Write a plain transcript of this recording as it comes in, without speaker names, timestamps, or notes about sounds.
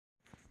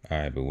All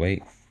right, but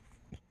wait,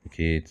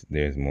 kids,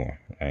 there's more.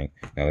 All right,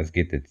 now let's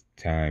get the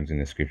times in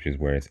the scriptures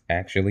where it's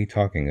actually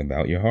talking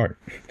about your heart,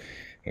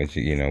 which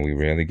we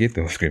rarely get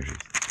those scriptures.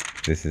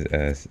 This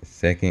is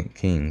 2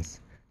 Kings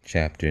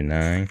chapter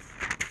 9,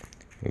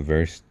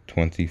 verse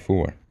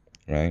 24,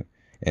 right?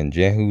 And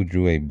Jehu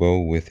drew a bow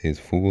with his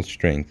full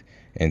strength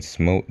and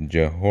smote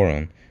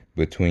Jehoram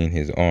between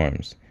his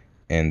arms,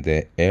 and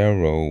the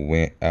arrow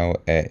went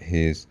out at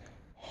his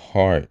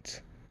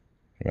heart,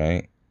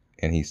 right?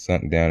 And he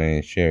sunk down in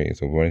his chariot.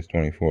 So verse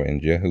 24,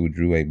 and Jehu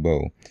drew a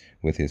bow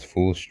with his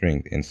full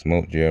strength and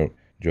smote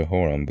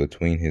Jehoram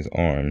between his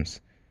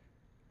arms,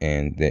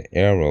 and the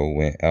arrow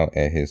went out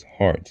at his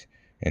heart,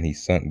 and he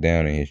sunk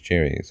down in his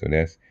chariot. So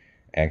that's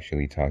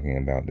actually talking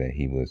about that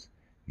he was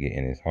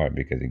getting his heart,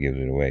 because it gives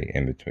it away.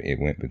 And it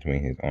went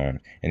between his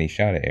arms, and he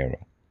shot an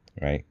arrow,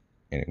 right?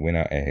 And it went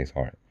out at his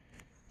heart.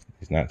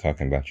 It's not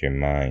talking about your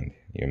mind.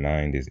 Your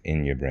mind is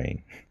in your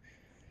brain,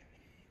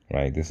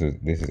 right? This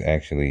is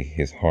actually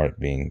his heart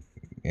being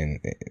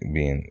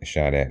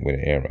shot at with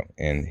an arrow,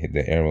 and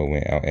the arrow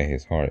went out at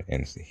his heart,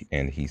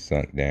 and he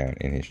sunk down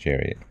in his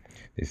chariot.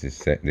 This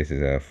is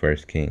 1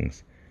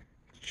 Kings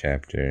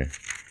chapter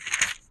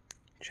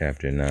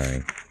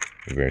 9,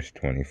 verse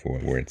 24,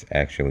 where it's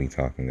actually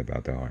talking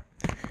about the heart,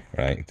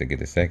 right? To get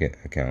the second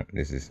account,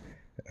 this is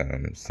 2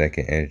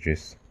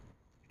 Esdras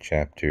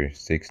chapter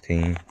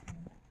 16,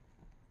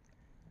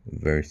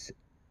 verse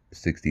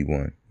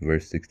 61.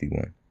 Verse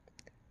 61.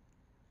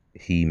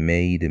 He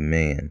made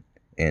man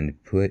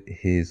and put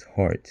his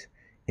heart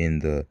in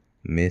the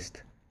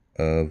midst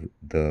of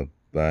the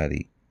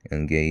body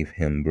and gave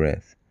him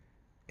breath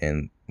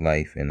and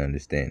life and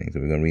understanding. So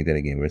we're going to read that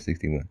again. Verse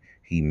 61.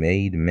 He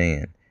made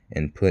man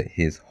and put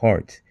his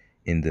heart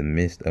in the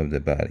midst of the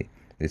body.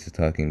 This is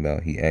talking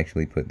about he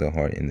actually put the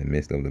heart in the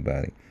midst of the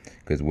body.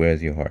 Because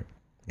where's your heart?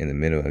 In the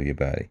middle of your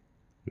body,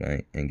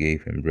 right? And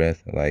gave him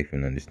breath, life,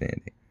 and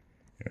understanding,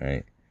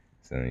 right?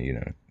 So,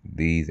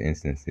 these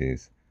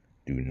instances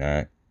do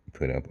not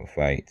put up a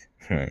fight,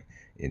 right?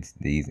 It's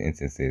these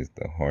instances,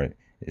 the heart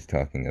is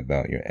talking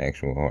about your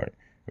actual heart.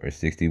 Verse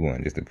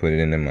 61, just to put it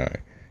in the mind.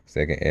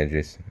 Second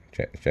Esdras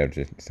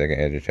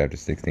chapter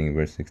 16,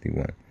 verse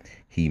 61.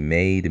 He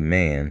made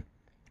man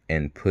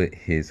and put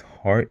his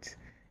heart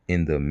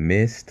in the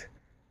midst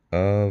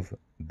of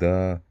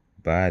the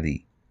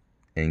body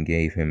and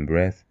gave him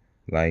breath,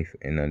 life,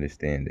 and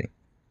understanding.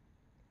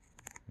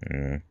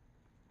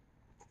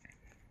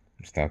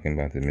 It's talking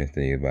about the midst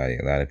of your body.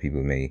 A lot of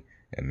people may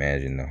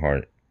imagine the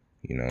heart,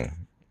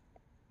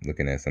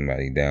 looking at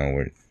somebody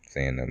downward,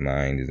 saying the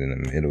mind is in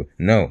the middle.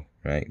 No,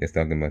 right? That's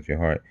talking about your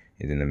heart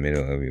is in the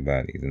middle of your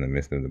body. It's in the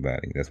midst of the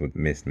body. That's what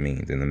midst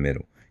means, in the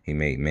middle. He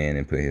made man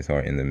and put his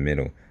heart in the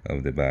middle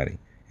of the body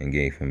and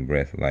gave him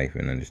breath, life,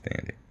 and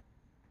understanding,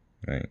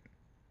 right?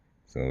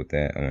 So with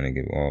that, I want to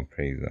give all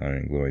praise, honor,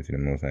 and glory to the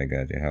Most High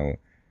God, Yahweh.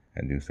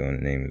 I do so in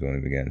the name of his only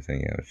begotten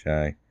Son,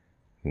 Yahushai,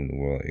 whom the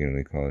world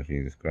ignorantly calls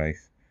Jesus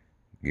Christ,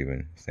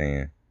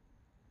 saying,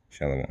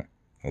 Shalom.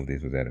 Hope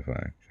this was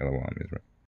edifying. Shalom, Israel.